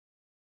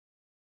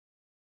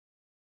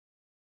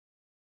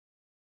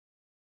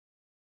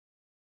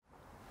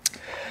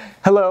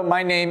Hello,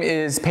 my name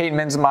is Peyton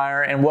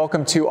Menzmeyer, and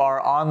welcome to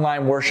our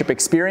online worship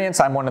experience.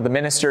 I'm one of the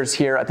ministers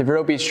here at the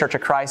Vero Beach Church of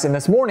Christ, and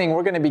this morning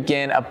we're going to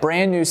begin a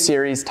brand new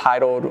series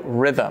titled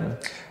Rhythm.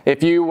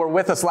 If you were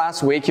with us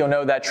last week, you'll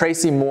know that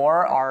Tracy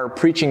Moore, our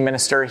preaching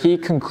minister, he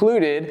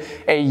concluded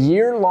a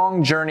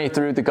year-long journey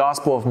through the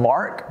Gospel of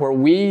Mark, where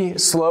we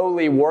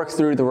slowly work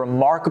through the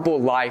remarkable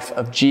life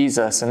of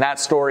Jesus. And that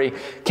story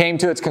came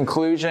to its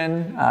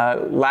conclusion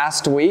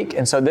last week,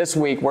 and so this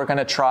week we're going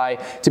to try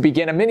to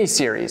begin a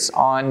mini-series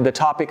on the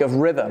topic of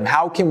rhythm.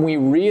 How can we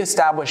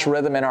reestablish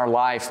rhythm in our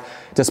life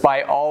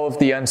despite all of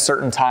the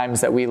uncertain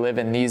times that we live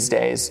in these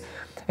days?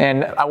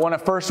 And I want to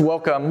first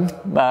welcome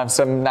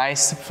some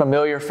nice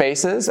familiar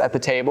faces at the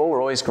table. We're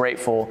always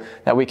grateful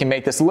that we can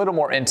make this a little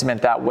more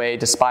intimate that way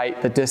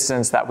despite the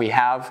distance that we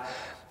have.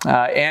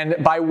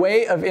 And by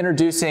way of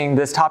introducing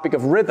this topic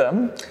of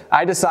rhythm,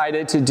 I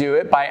decided to do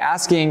it by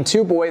asking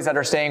two boys that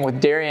are staying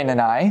with Darian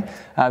and I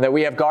that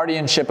we have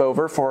guardianship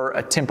over for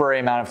a temporary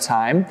amount of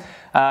time.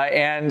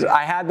 And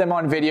I had them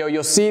on video.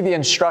 You'll see the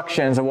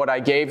instructions of what I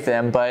gave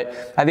them,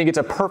 but I think it's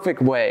a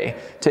perfect way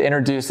to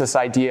introduce this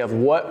idea of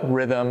what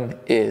rhythm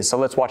is. So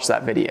let's watch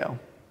that video.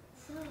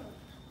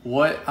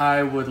 What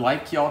I would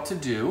like y'all to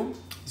do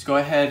is go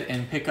ahead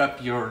and pick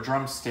up your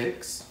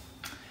drumsticks.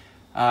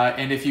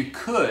 And if you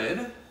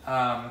could,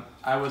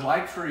 I would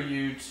like for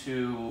you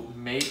to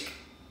make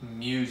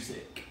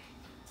music.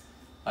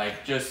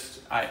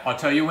 I'll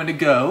tell you when to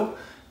go.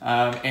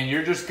 And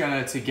you're just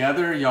gonna,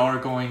 together, y'all are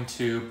going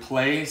to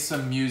play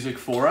some music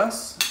for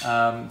us.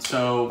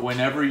 So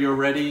whenever you're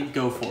ready,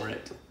 go for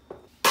it.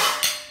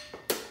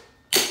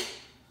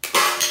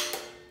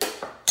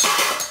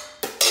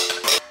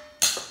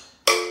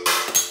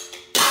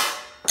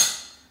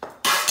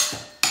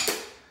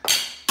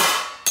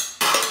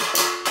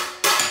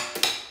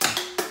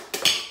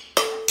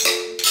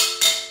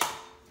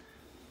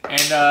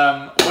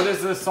 And what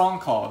is this song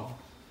called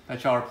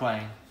that y'all are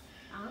playing?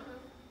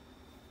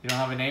 You don't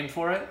have a name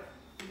for it?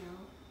 No.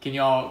 Can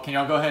y'all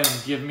go ahead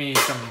and give me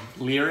some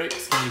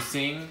lyrics? Can you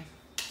sing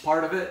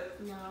part of it?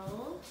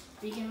 No.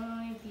 We can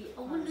only be.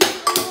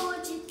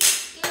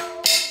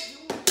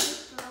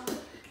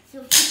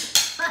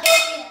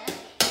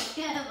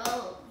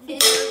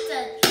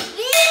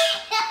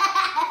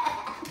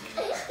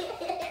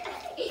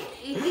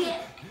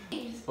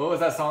 What was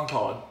that song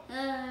called?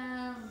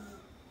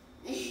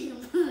 Music.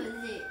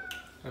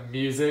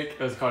 Music?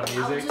 It was called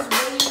Music? I was just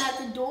waiting at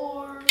the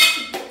door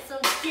to get some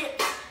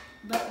chips,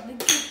 but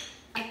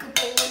I could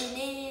put one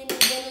in, and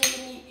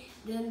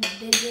then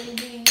they didn't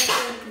give me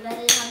nothing because I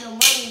didn't have no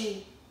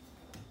money.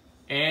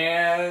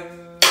 And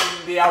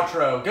the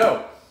outro,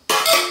 go!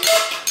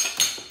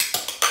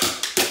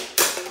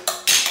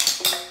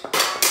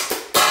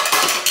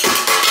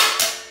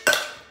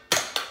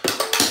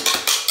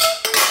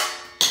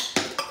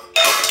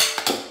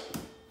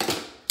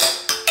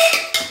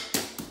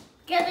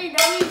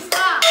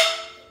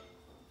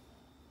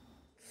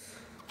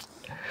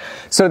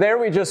 So there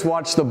we just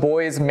watched the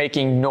boys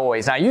making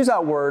noise. Now I use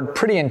that word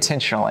pretty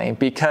intentionally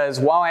because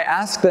while I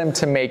asked them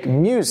to make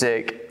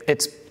music,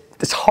 it's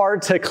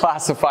hard to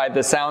classify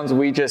the sounds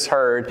we just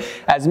heard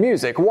as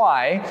music.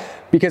 Why?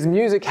 Because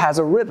music has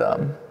a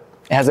rhythm.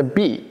 It has a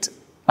beat.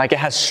 Like it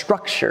has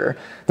structure.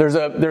 There's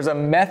a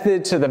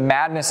method to the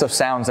madness of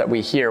sounds that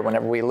we hear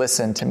whenever we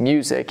listen to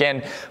music.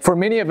 And for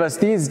many of us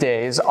these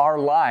days, our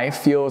life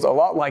feels a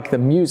lot like the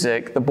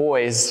music the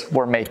boys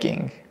were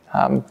making.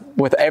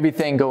 With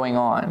everything going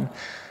on.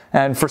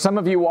 And for some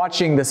of you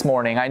watching this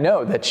morning, I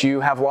know that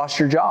you have lost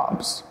your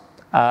jobs,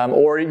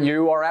 or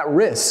you are at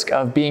risk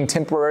of being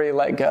temporarily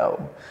let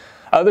go.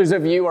 Others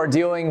of you are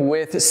dealing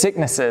with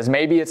sicknesses.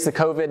 Maybe it's the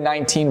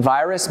COVID-19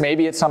 virus.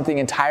 Maybe it's something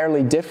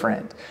entirely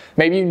different.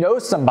 Maybe you know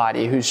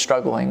somebody who's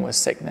struggling with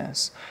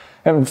sickness.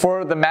 And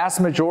for the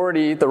mass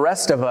majority, the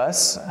rest of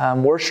us,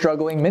 we're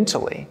struggling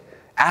mentally.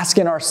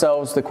 Asking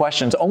ourselves the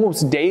questions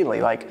almost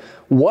daily, like,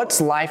 what's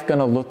life going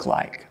to look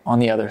like on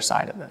the other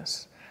side of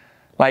this?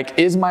 Like,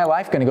 is my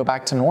life going to go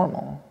back to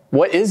normal?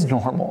 What is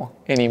normal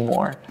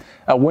anymore?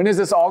 When is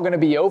this all going to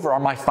be over?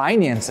 Are my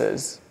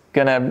finances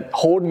going to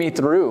hold me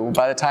through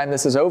by the time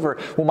this is over?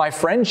 Will my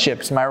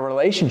friendships, my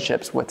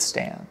relationships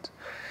withstand?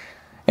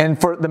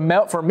 And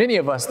for many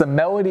of us, the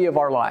melody of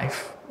our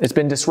life has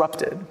been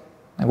disrupted.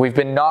 And we've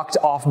been knocked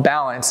off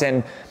balance.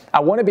 And I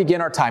want to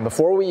begin our time,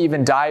 before we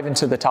even dive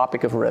into the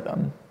topic of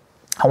rhythm,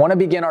 I want to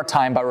begin our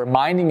time by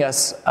reminding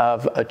us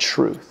of a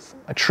truth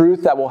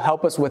that will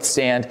help us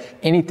withstand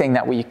anything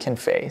that we can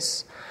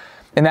face.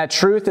 And that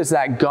truth is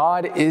that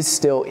God is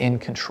still in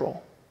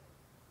control.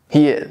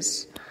 He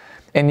is.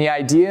 And the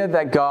idea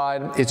that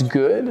God is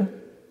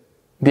good,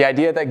 the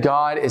idea that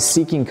God is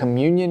seeking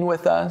communion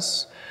with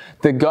us,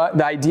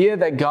 the idea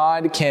that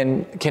God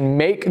can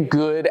make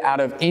good out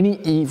of any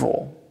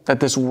evil that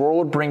this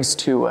world brings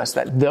to us,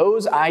 that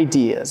those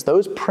ideas,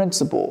 those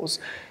principles,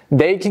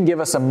 they can give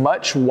us a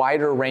much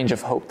wider range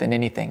of hope than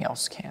anything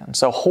else can.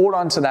 So hold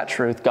on to that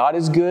truth. God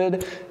is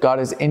good.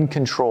 God is in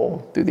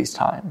control through these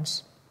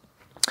times.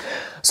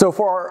 So So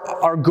for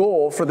our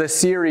goal for this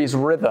series,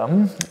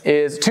 Rhythm,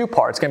 is 2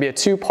 parts. It's going to be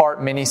a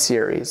 2-part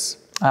mini-series.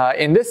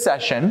 In this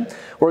session,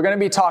 we're going to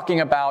be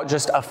talking about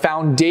just a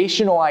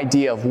foundational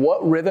idea of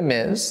what rhythm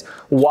is,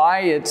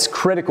 why it's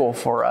critical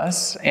for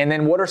us, and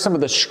then what are some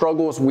of the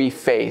struggles we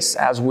face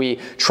as we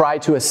try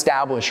to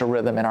establish a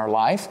rhythm in our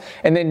life.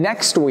 And then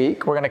next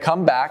week, we're going to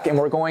come back and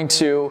we're going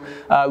to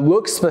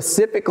look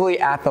specifically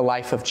at the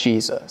life of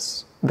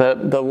Jesus.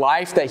 The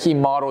life that he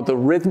modeled, the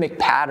rhythmic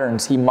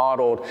patterns he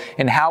modeled,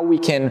 and how we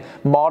can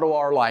model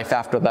our life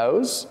after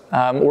those.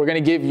 We're going to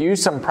give you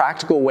some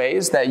practical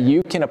ways that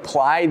you can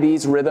apply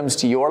these rhythms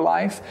to your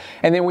life.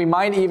 And then we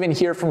might even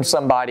hear from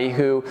somebody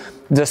who,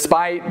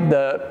 despite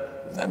the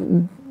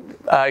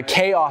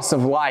chaos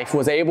of life,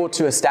 was able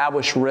to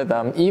establish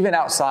rhythm even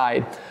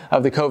outside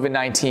of the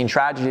COVID-19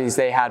 tragedies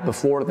they had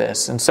before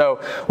this. And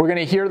so we're going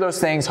to hear those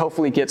things,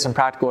 hopefully get some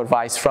practical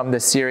advice from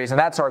this series. And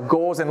that's our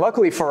goals. And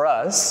luckily for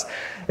us,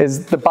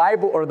 is the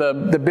Bible, or the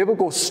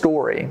biblical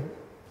story,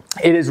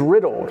 it is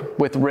riddled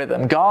with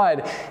rhythm.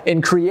 God,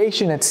 in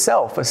creation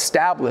itself,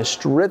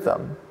 established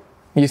rhythm.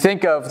 You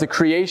think of the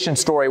creation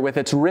story with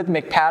its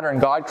rhythmic pattern.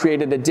 God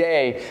created a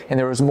day, and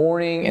there was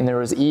morning, and there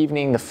was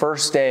evening, the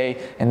first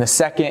day, and the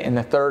second, and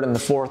the third, and the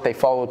fourth, they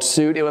followed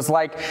suit. It was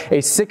like a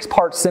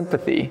 6-part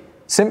symphony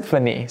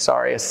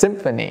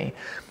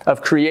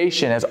of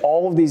creation as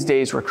all of these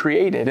days were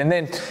created. And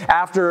then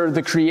after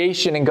the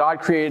creation and God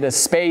created a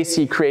space,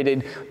 he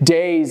created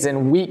days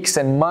and weeks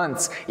and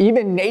months.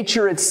 Even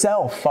nature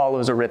itself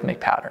follows a rhythmic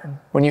pattern.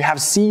 When you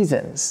have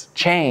seasons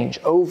change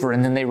over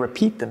and then they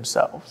repeat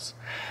themselves.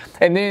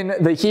 And then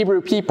the Hebrew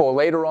people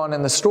later on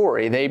in the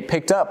story, they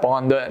picked up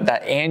on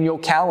that annual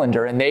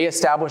calendar and they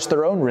established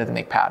their own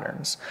rhythmic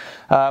patterns.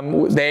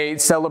 They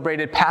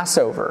celebrated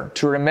Passover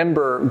to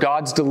remember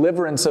God's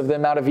deliverance of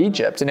them out of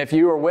Egypt. And if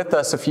you were with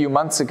us a few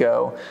months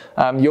ago,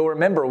 you'll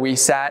remember we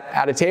sat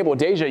at a table.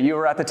 Deja, you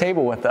were at the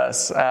table with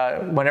us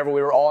whenever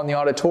we were all in the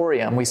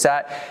auditorium.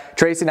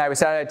 Tracy and I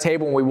sat at a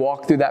table and we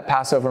walked through that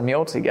Passover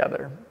meal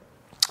together.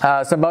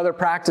 Some other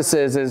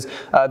practices is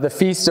the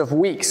Feast of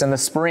Weeks in the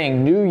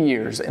spring, New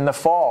Year's in the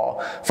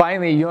fall.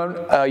 Finally,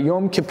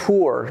 Yom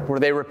Kippur, where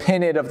they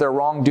repented of their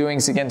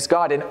wrongdoings against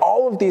God. And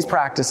all of these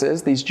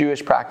practices, these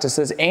Jewish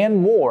practices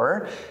and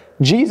more,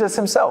 Jesus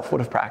himself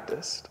would have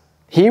practiced.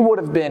 He would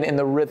have been in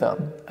the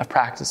rhythm of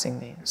practicing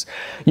these.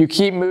 You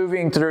keep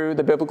moving through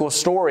the biblical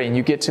story and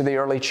you get to the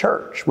early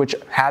church, which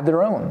had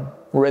their own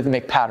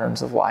rhythmic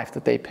patterns of life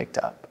that they picked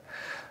up.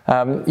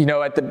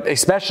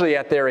 Especially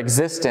at their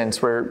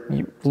existence, where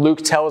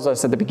Luke tells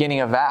us at the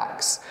beginning of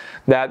Acts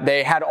that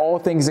they had all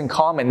things in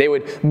common. They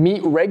would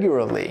meet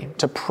regularly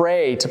to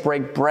pray, to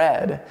break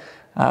bread,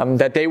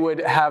 that they would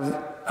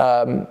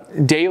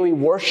have daily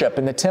worship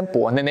in the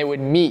temple, and then they would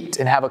meet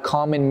and have a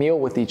common meal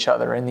with each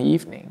other in the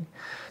evening.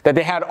 That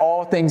they had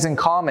all things in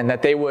common,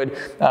 that they would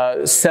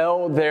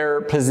sell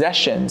their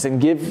possessions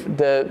and give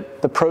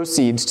the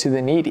proceeds to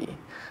the needy.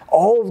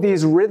 All of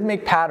these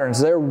rhythmic patterns,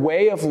 their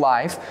way of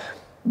life.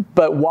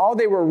 But while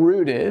they were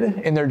rooted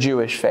in their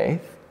Jewish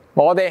faith,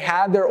 while they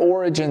had their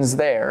origins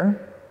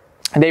there,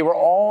 they were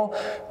all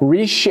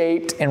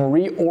reshaped and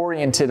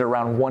reoriented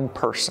around one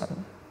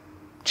person,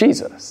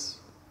 Jesus.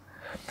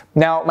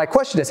 Now, my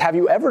question is, have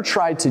you ever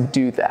tried to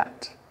do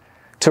that?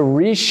 To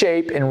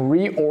reshape and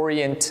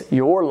reorient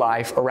your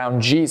life around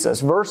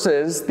Jesus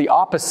versus the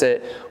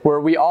opposite, where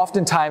we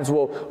oftentimes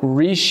will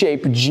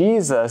reshape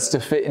Jesus to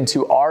fit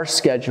into our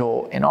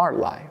schedule in our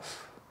life.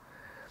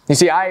 You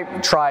see, I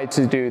try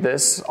to do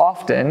this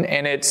often,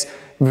 and it's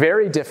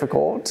very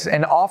difficult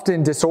and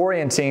often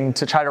disorienting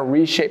to try to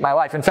reshape my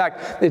life. In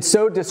fact, it's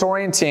so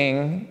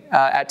disorienting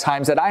at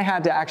times that I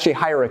had to actually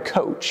hire a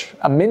coach,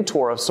 a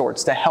mentor of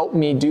sorts, to help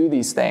me do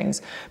these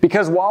things.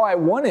 Because while I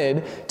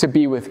wanted to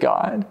be with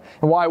God,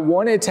 and while I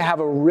wanted to have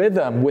a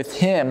rhythm with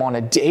Him on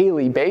a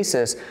daily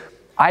basis,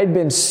 I'd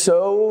been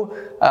so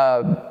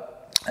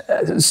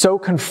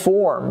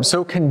conformed,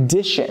 so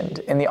conditioned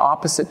in the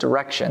opposite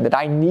direction that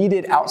I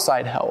needed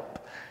outside help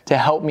to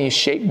help me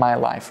shape my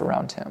life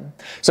around Him.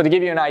 So to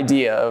give you an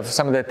idea of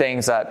some of the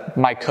things that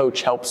my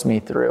coach helps me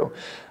through,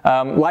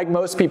 like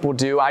most people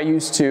do, I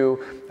used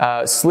to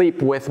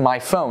sleep with my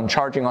phone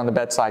charging on the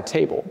bedside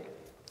table.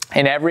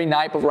 And every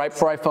night, but right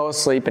before I fell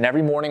asleep, and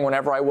every morning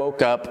whenever I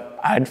woke up,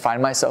 I'd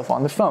find myself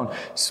on the phone,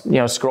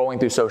 scrolling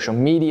through social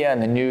media and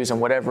the news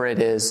and whatever it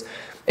is.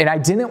 And I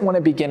didn't want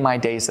to begin my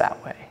days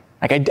that way.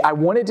 I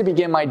wanted to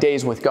begin my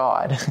days with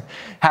God,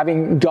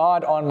 having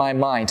God on my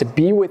mind, to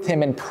be with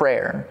Him in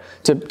prayer,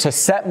 to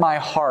set my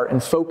heart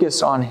and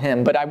focus on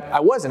Him. But I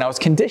wasn't. I was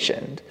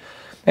conditioned.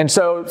 And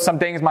so some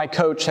things my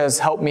coach has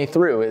helped me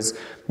through is,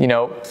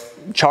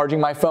 charging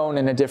my phone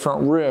in a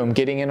different room,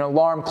 getting an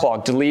alarm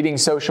clock, deleting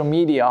social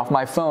media off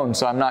my phone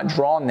so I'm not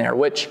drawn there,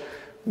 which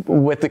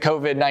with the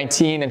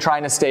COVID-19 and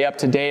trying to stay up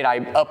to date, I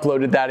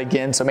uploaded that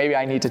again, so maybe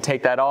I need to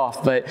take that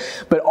off. But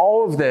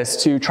all of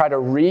this to try to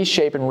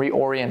reshape and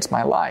reorient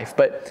my life.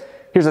 But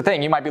here's the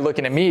thing. You might be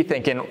looking at me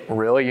thinking,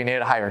 really? You need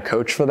to hire a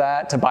coach for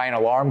that? To buy an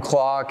alarm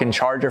clock and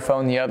charge your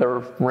phone in the other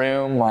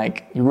room?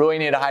 Like, you really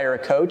need to hire a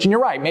coach? And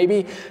you're right.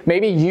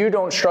 Maybe you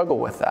don't struggle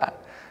with that.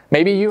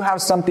 Maybe you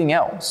have something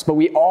else. But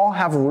we all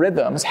have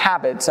rhythms,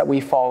 habits that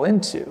we fall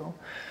into.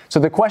 So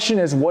the question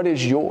is, what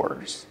is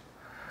yours?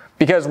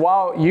 Because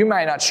while you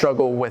might not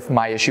struggle with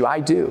my issue, I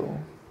do.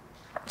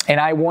 And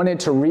I wanted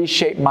to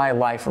reshape my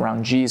life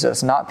around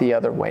Jesus, not the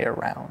other way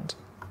around.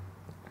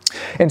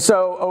 And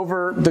so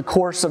over the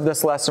course of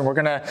this lesson, we're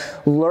going to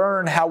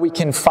learn how we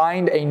can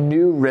find a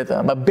new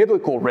rhythm, a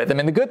biblical rhythm.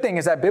 And the good thing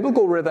is that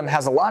biblical rhythm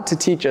has a lot to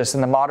teach us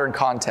in the modern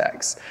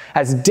context,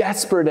 as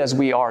desperate as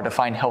we are to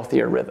find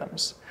healthier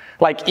rhythms.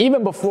 Like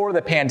even before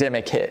the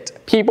pandemic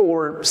hit, people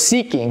were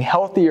seeking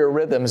healthier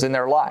rhythms in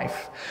their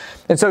life.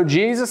 And so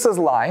Jesus'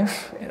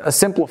 life, a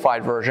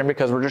simplified version,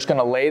 because we're just going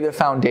to lay the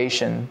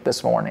foundation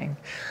this morning.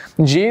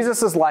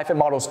 Jesus' life, it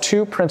models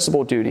two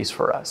principal duties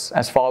for us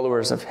as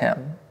followers of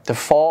him, to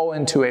fall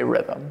into a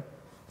rhythm.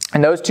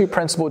 And those two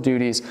principal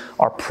duties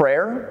are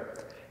prayer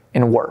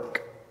and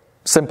work.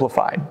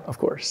 Simplified, of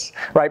course,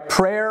 right?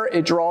 Prayer,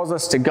 it draws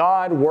us to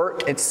God.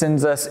 Work, it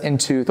sends us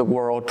into the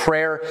world.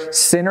 Prayer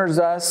centers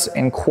us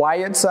and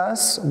quiets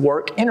us.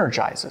 Work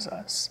energizes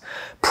us.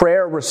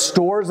 Prayer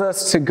restores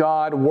us to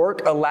God.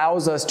 Work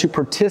allows us to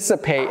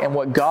participate in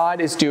what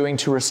God is doing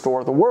to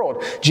restore the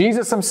world.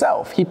 Jesus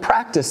himself, he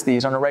practiced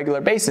these on a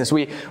regular basis.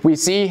 We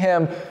see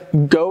him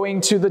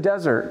going to the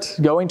desert,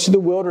 going to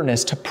the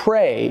wilderness to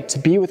pray, to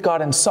be with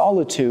God in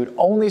solitude,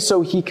 only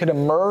so he could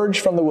emerge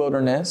from the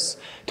wilderness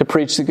to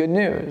preach the good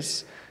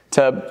news,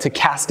 to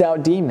cast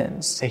out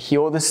demons, to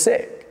heal the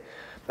sick.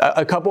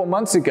 A couple of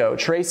months ago,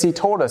 Tracy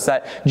told us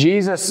that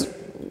Jesus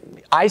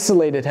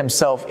isolated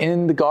himself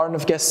in the Garden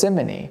of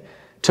Gethsemane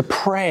to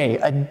pray,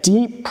 a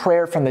deep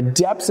prayer from the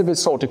depths of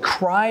his soul, to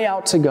cry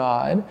out to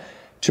God,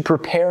 to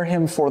prepare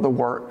him for the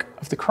work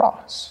of the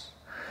cross.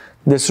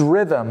 This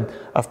rhythm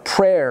of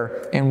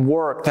prayer and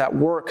work that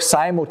work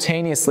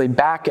simultaneously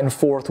back and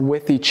forth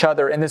with each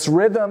other. And this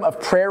rhythm of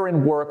prayer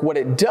and work, what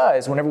it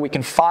does, whenever we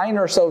can find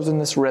ourselves in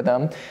this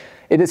rhythm,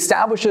 it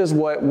establishes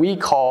what we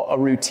call a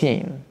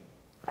routine.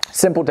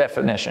 Simple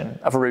definition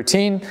of a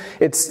routine,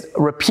 it's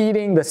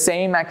repeating the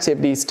same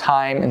activities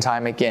time and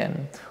time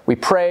again. We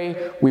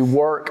pray, we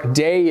work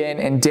day in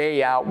and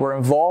day out. We're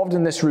involved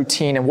in this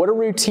routine. And what a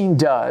routine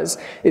does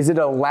is it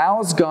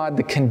allows God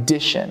the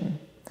condition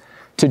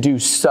to do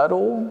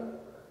subtle,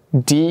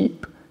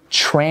 deep,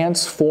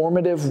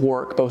 transformative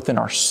work both in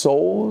our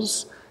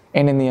souls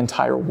and in the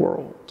entire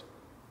world.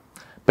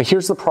 But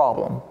here's the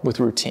problem with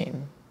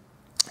routine.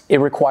 It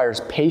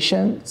requires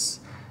patience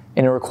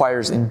and it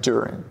requires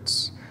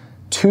endurance.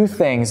 Two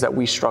things that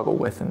we struggle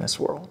with in this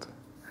world.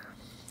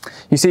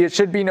 You see, it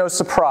should be no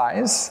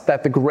surprise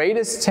that the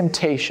greatest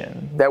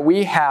temptation that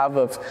we have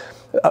of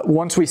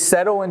once we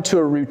settle into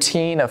a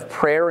routine of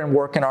prayer and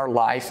work in our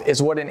life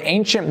is what an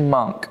ancient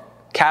monk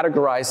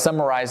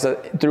summarized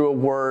it through a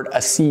word,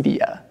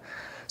 acedia.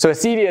 So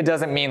acedia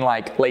doesn't mean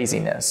like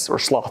laziness or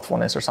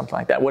slothfulness or something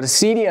like that. What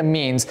acedia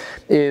means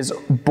is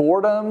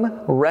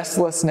boredom,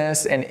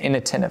 restlessness, and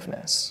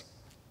inattentiveness,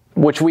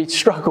 which we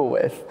struggle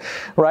with,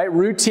 right?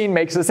 Routine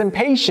makes us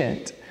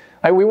impatient.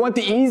 Like we want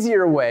the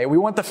easier way. We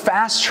want the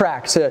fast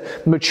track to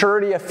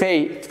maturity of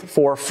faith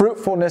for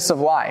fruitfulness of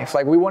life.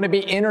 Like we want to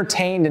be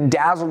entertained and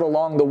dazzled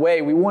along the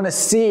way. We want to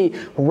see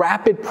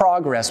rapid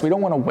progress. We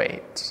don't want to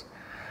wait.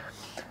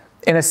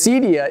 In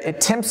acedia, it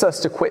tempts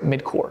us to quit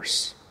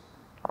mid-course.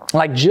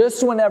 Like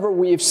just whenever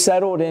we've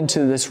settled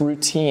into this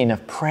routine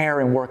of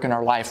prayer and work in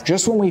our life,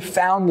 just when we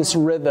found this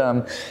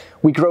rhythm,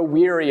 we grow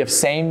weary of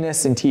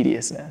sameness and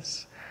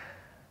tediousness.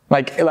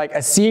 Like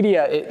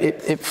acedia,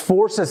 it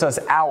forces us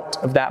out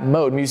of that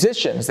mode.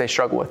 Musicians, they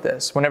struggle with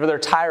this whenever they're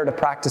tired of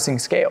practicing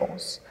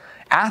scales.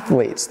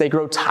 Athletes, they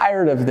grow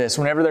tired of this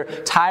whenever they're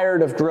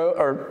tired of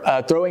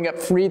throwing up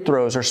free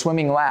throws or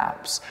swimming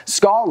laps.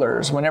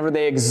 Scholars, whenever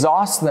they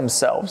exhaust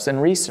themselves in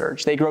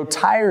research, they grow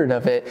tired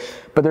of it,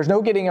 but there's no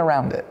getting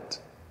around it.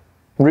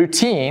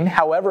 Routine,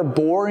 however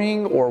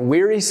boring or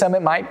wearisome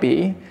it might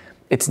be,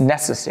 it's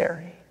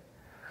necessary.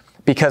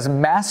 Because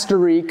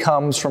mastery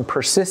comes from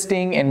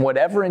persisting in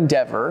whatever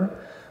endeavor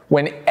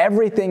when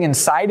everything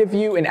inside of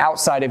you and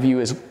outside of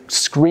you is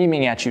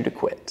screaming at you to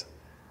quit.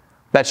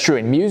 That's true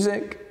in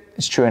music.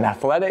 It's true in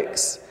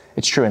athletics.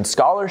 It's true in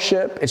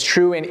scholarship. It's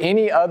true in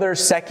any other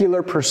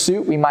secular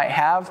pursuit we might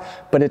have,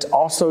 but it's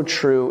also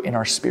true in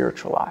our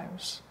spiritual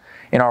lives,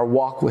 in our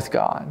walk with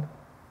God.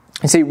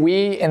 You see,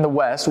 we in the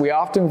West, we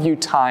often view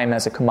time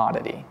as a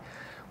commodity.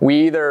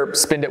 We either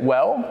spend it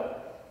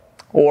well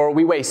or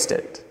we waste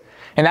it.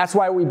 And that's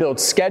why we build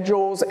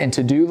schedules and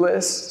to-do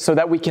lists so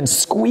that we can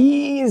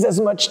squeeze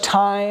as much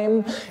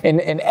time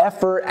and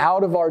effort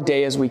out of our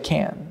day as we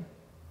can.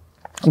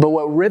 But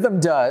what rhythm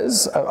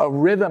does, a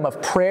rhythm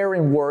of prayer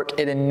and work,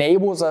 it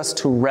enables us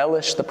to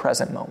relish the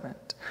present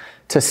moment,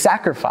 to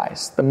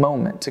sacrifice the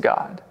moment to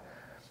God,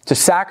 to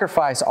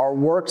sacrifice our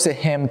work to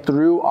Him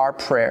through our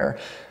prayer.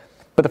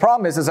 But the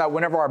problem is that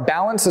whenever our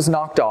balance is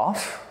knocked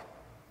off,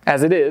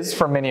 as it is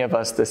for many of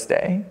us this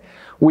day,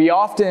 we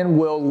often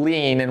will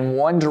lean in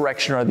one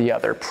direction or the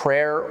other,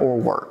 prayer or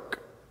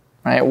work.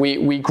 Right?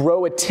 We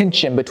grow a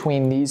tension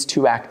between these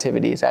two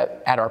activities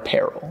at our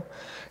peril.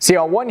 See,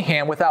 on one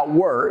hand, without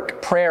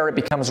work, prayer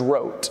becomes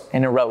rote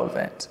and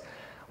irrelevant.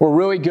 We're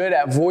really good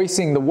at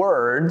voicing the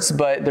words,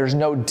 but there's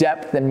no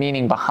depth and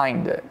meaning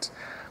behind it.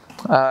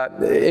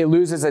 It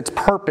loses its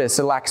purpose,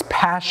 it lacks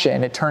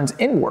passion, it turns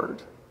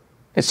inward.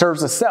 It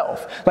serves the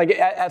self. Like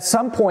at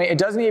some point, it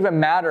doesn't even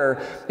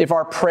matter if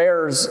our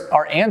prayers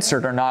are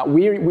answered or not.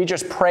 We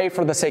just pray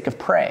for the sake of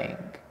praying.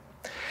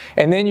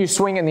 And then you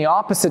swing in the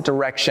opposite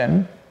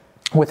direction.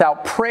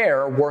 Without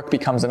prayer, work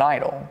becomes an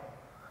idol.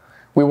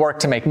 We work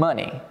to make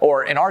money,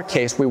 or in our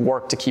case, we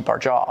work to keep our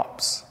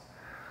jobs.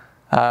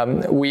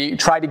 We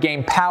try to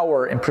gain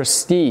power and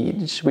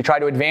prestige. We try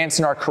to advance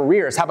in our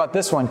careers. How about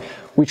this one?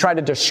 We try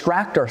to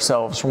distract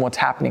ourselves from what's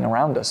happening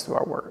around us through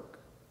our work.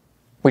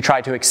 We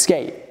try to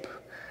escape.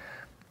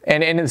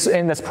 And in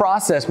this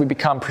process, we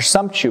become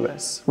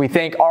presumptuous. We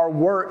think our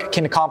work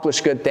can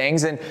accomplish good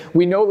things, and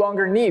we no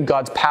longer need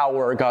God's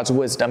power or God's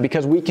wisdom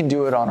because we can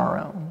do it on our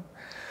own.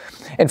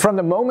 And from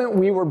the moment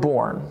we were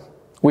born,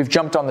 we've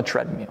jumped on the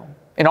treadmill.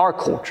 In our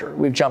culture,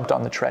 we've jumped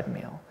on the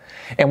treadmill.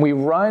 And we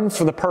run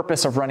for the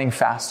purpose of running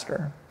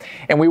faster.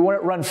 And we want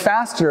to run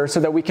faster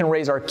so that we can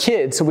raise our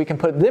kids, so we can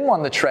put them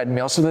on the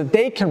treadmill so that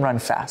they can run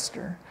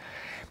faster.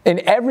 And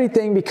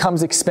everything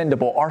becomes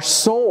expendable. Our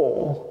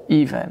soul,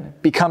 even,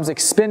 becomes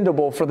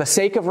expendable for the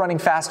sake of running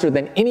faster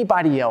than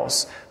anybody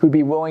else who'd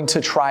be willing to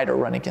try to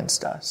run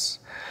against us.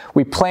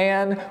 We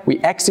plan, we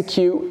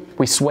execute,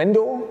 we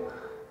swindle,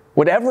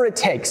 whatever it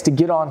takes to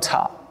get on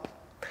top.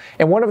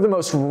 And one of the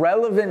most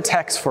relevant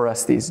texts for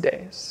us these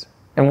days,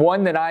 and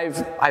one that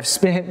I've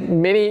spent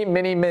many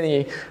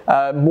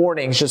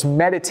mornings just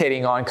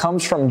meditating on,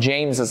 comes from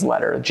James's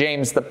letter.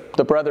 James, the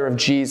brother of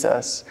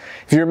Jesus.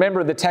 If you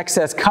remember, the text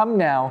says, "Come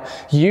now,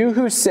 you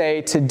who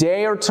say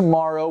today or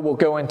tomorrow we'll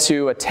go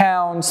into a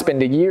town,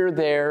 spend a year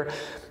there,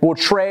 we'll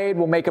trade,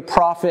 we'll make a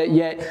profit,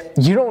 yet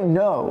you don't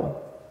know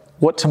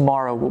what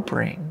tomorrow will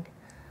bring.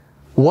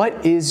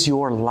 What is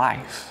your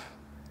life?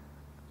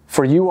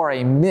 For you are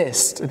a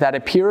mist that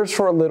appears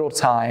for a little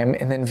time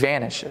and then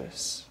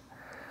vanishes."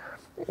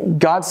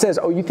 God says,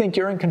 oh, you think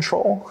you're in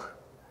control?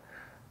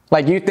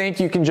 Like you think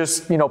you can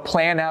just,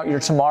 plan out your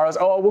tomorrows?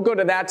 Oh, we'll go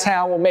to that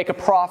town, we'll make a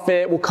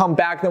profit, we'll come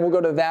back, then we'll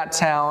go to that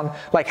town.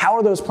 Like, how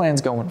are those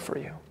plans going for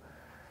you?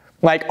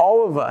 Like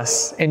all of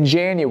us in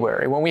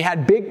January, when we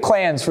had big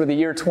plans for the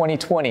year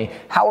 2020,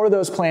 how are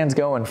those plans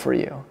going for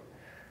you?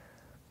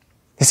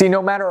 You see,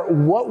 no matter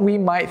what we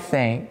might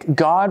think,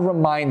 God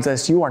reminds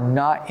us you are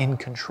not in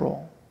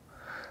control.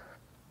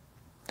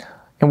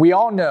 And we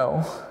all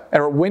know,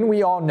 or when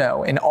we all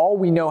know, and all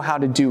we know how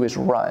to do is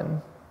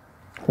run,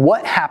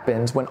 what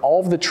happens when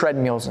all of the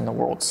treadmills in the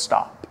world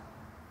stop?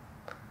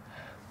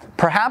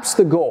 Perhaps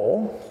the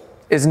goal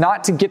is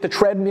not to get the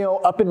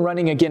treadmill up and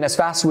running again as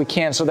fast as we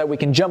can so that we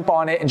can jump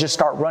on it and just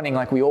start running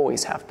like we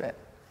always have been.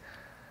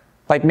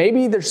 Like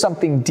maybe there's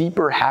something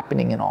deeper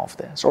happening in all of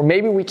this, or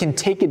maybe we can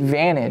take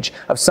advantage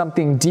of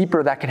something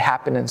deeper that could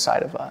happen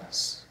inside of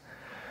us.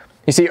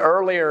 You see,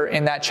 earlier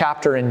in that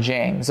chapter in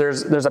James,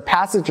 there's a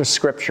passage of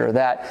scripture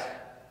that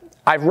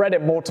I've read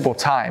it multiple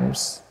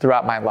times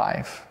throughout my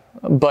life,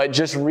 but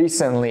just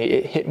recently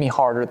it hit me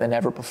harder than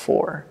ever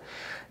before.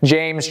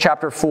 James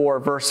chapter 4,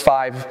 verse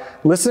 5,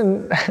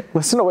 listen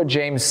to what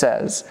James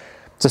says.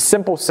 It's a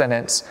simple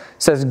sentence.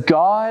 It says,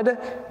 God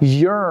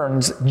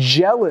yearns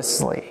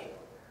jealously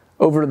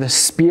over the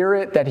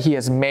Spirit that He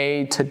has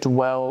made to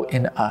dwell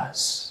in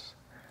us.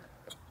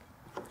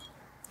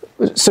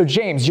 So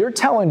James, you're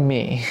telling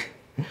me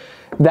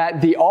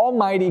that the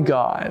Almighty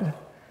God,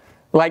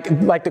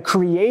 like the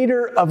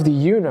creator of the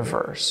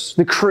universe,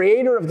 the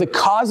creator of the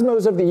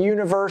cosmos of the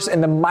universe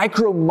and the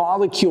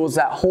micromolecules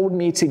that hold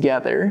me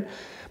together,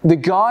 the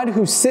God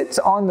who sits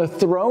on the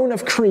throne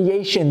of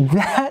creation,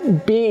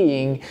 that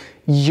being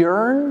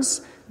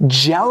yearns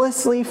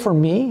jealously for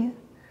me?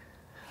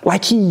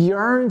 Like He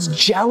yearns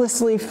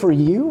jealously for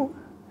you?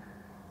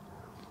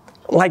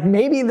 Like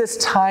maybe this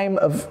time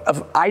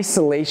of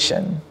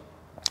isolation,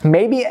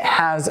 maybe it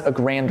has a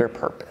grander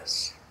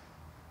purpose.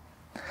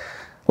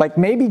 Like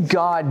maybe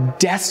God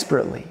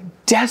desperately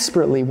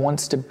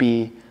wants to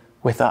be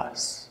with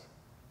us.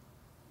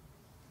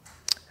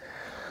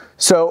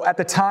 So at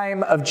the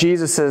time of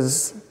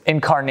Jesus'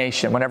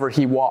 incarnation, whenever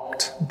He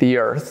walked the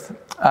earth,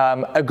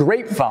 a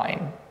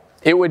grapevine,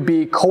 it would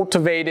be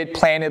cultivated,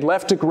 planted,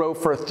 left to grow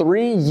for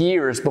 3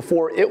 years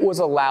before it was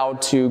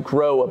allowed to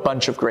grow a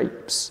bunch of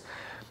grapes.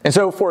 And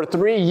so for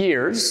 3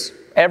 years,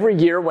 every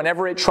year,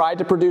 whenever it tried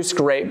to produce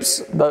grapes,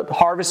 the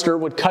harvester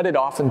would cut it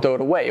off and throw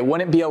it away. It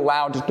wouldn't be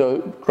allowed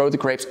to grow the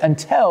grapes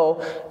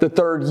until the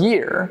 3rd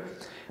year.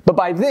 But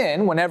by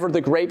then, whenever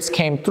the grapes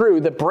came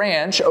through, the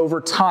branch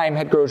over time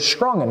had grown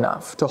strong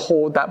enough to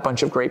hold that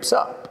bunch of grapes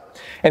up.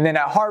 And then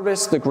at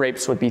harvest, the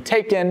grapes would be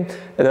taken,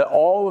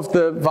 all of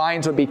the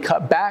vines would be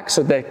cut back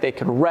so that they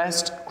could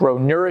rest, grow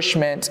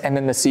nourishment, and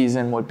then the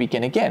season would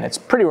begin again. It's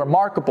pretty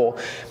remarkable.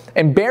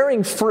 And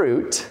bearing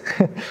fruit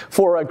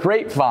for a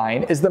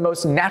grapevine is the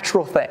most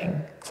natural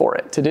thing for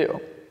it to do.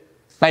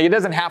 Like, it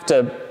doesn't have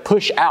to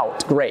push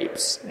out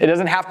grapes. It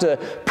doesn't have to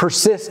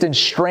persist and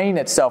strain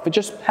itself. It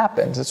just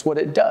happens. It's what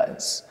it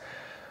does.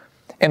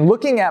 And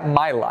looking at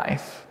my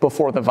life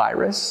before the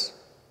virus,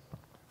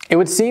 it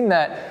would seem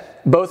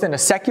that both in a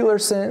secular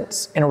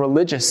sense and a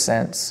religious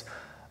sense,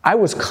 I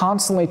was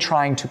constantly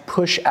trying to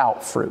push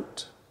out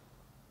fruit.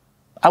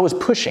 I was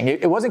pushing.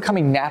 It wasn't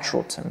coming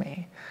natural to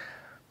me.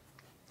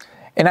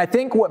 And I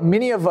think what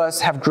many of us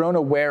have grown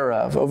aware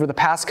of over the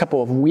past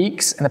couple of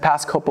weeks and the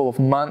past couple of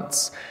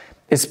months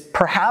is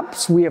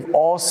perhaps we have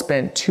all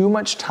spent too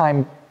much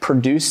time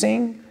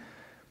producing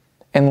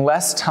and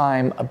less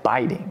time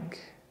abiding.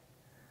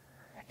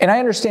 And I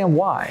understand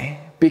why,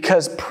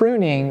 because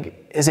pruning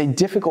is a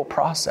difficult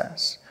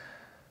process.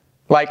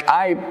 Like,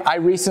 I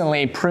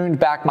recently pruned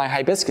back my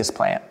hibiscus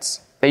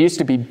plants. They used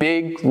to be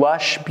big,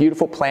 lush,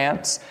 beautiful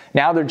plants.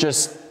 Now they're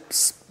just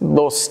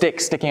little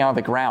sticks sticking out of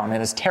the ground,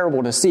 and it's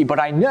terrible to see. But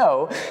I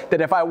know that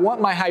if I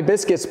want my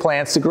hibiscus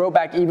plants to grow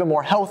back even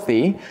more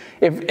healthy,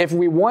 if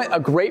we want a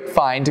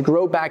grapevine to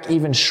grow back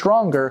even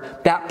stronger,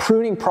 that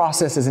pruning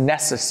process is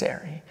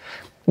necessary.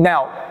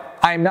 Now,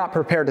 I am not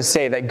prepared to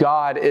say that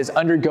God is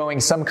undergoing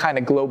some kind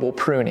of global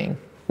pruning.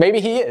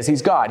 Maybe He is.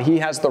 He's God. He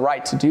has the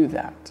right to do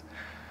that.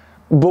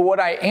 But what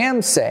I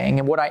am saying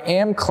and what I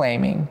am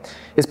claiming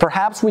is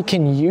perhaps we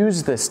can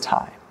use this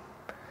time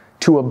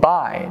to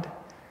abide,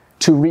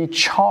 to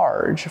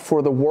recharge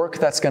for the work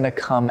that's going to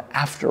come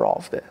after all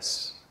of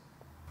this.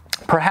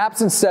 Perhaps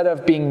instead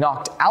of being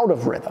knocked out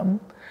of rhythm,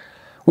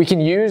 we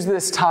can use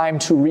this time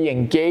to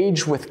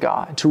re-engage with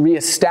God, to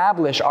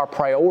reestablish our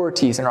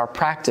priorities and our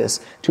practice,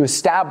 to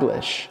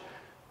establish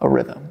a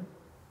rhythm.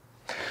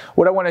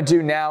 What I want to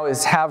do now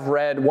is have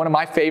read one of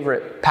my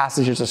favorite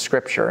passages of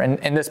Scripture.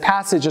 And this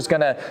passage is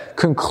going to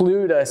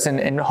conclude us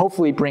and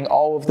hopefully bring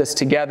all of this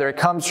together. It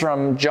comes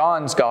from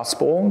John's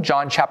Gospel,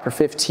 John chapter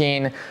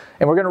 15.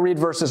 And we're going to read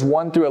verses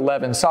 1 through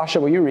 11. Sasha,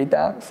 will you read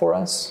that for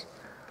us?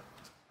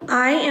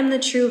 I am the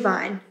true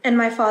vine, and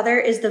my Father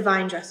is the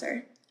vine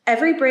dresser.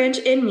 Every branch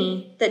in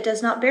me that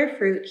does not bear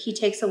fruit, He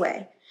takes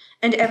away.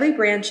 And every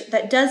branch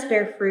that does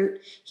bear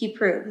fruit, He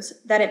prunes,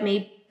 that it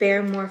may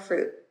bear more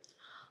fruit.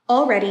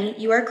 Already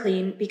you are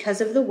clean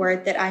because of the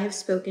word that I have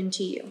spoken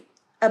to you.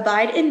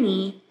 Abide in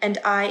me, and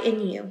I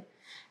in you.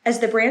 As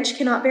the branch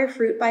cannot bear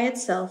fruit by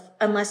itself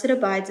unless it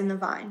abides in the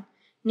vine,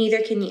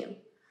 neither can you,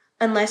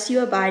 unless you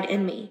abide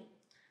in me.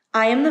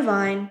 I am the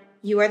vine,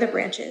 you are the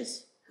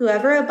branches.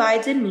 Whoever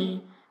abides in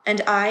me,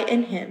 and I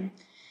in him,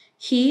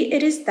 he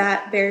it is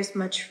that bears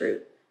much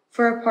fruit.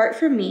 For apart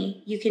from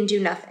me, you can do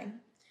nothing.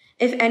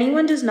 If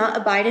anyone does not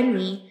abide in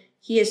me,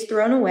 he is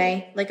thrown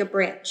away like a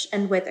branch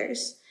and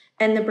withers.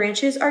 And the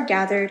branches are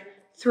gathered,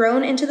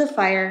 thrown into the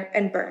fire,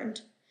 and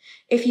burned.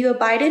 If you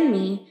abide in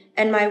me,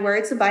 and my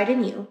words abide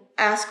in you,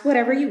 ask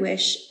whatever you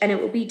wish, and it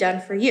will be done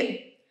for you.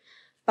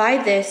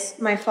 By this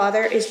my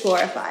Father is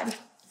glorified,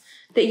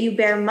 that you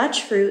bear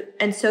much fruit,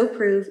 and so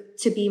prove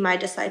to be my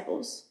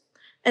disciples.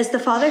 As the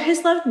Father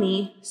has loved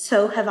me,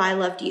 so have I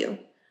loved you.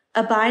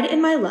 Abide in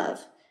my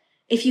love.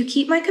 If you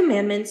keep my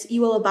commandments,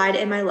 you will abide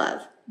in my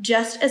love,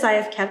 just as I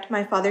have kept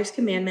my Father's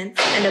commandments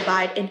and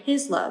abide in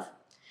his love.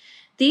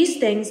 These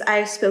things I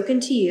have spoken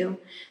to you,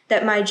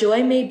 that my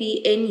joy may be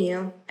in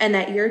you, and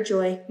that your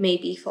joy may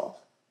be full.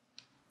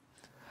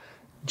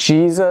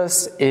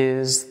 Jesus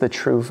is the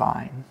true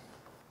vine,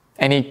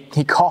 and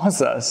he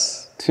calls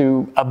us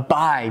to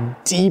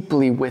abide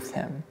deeply with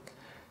him,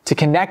 to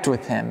connect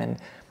with him.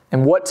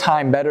 And what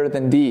time better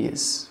than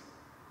these?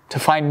 To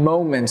find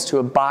moments to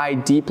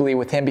abide deeply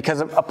with him,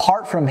 because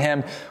apart from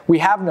him, we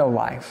have no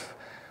life.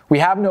 We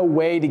have no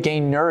way to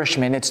gain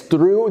nourishment. It's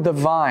through the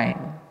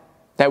vine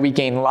that we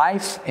gain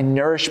life and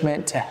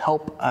nourishment to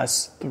help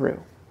us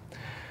through.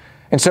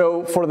 And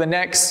so for the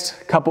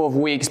next couple of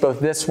weeks, both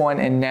this one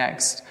and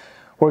next,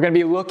 we're going to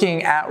be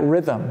looking at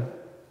rhythm.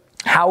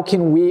 How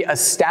can we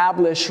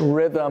establish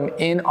rhythm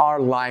in our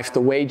life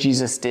the way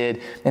Jesus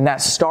did? And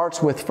that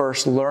starts with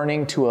first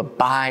learning to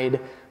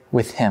abide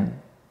with him,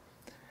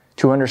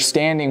 to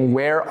understanding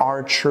where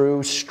our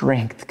true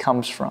strength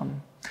comes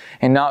from,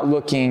 and not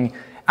looking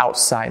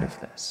outside of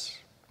this.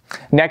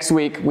 Next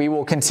week, we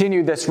will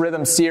continue this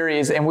rhythm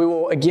series, and we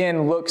will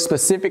again look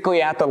specifically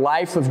at the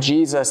life of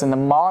Jesus and the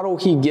model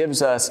he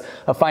gives us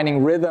of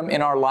finding rhythm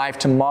in our life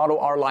to model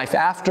our life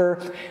after.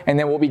 And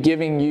then we'll be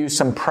giving you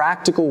some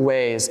practical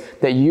ways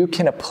that you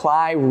can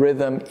apply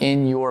rhythm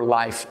in your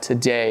life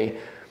today.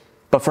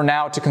 But for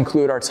now, to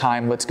conclude our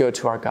time, let's go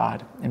to our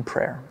God in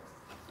prayer.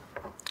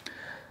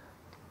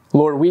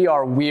 Lord, we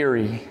are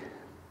weary.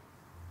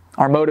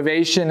 Our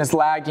motivation is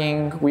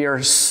lagging. We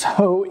are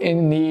so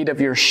in need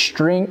of your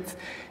strength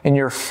and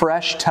your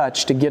fresh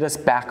touch to get us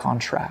back on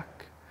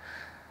track.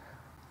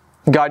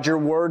 God, your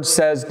word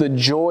says the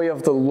joy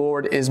of the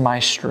Lord is my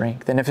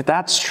strength. And if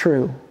that's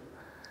true,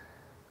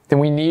 then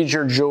we need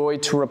your joy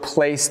to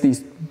replace these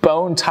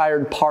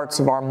bone-tired parts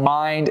of our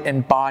mind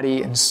and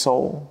body and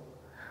soul.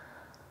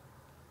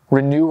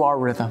 Renew our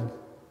rhythm.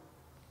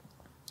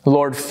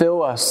 Lord,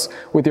 fill us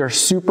with your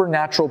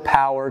supernatural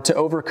power to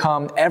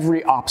overcome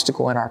every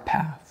obstacle in our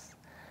path.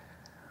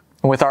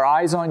 And with our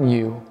eyes on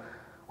you,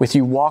 with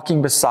you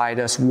walking beside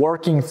us,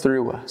 working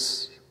through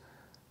us,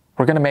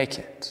 we're going to make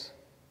it.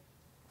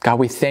 God,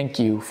 we thank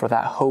you for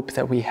that hope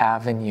that we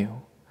have in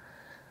you.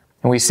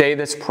 And we say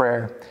this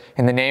prayer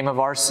in the name of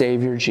our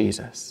Savior,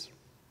 Jesus.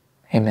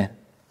 Amen.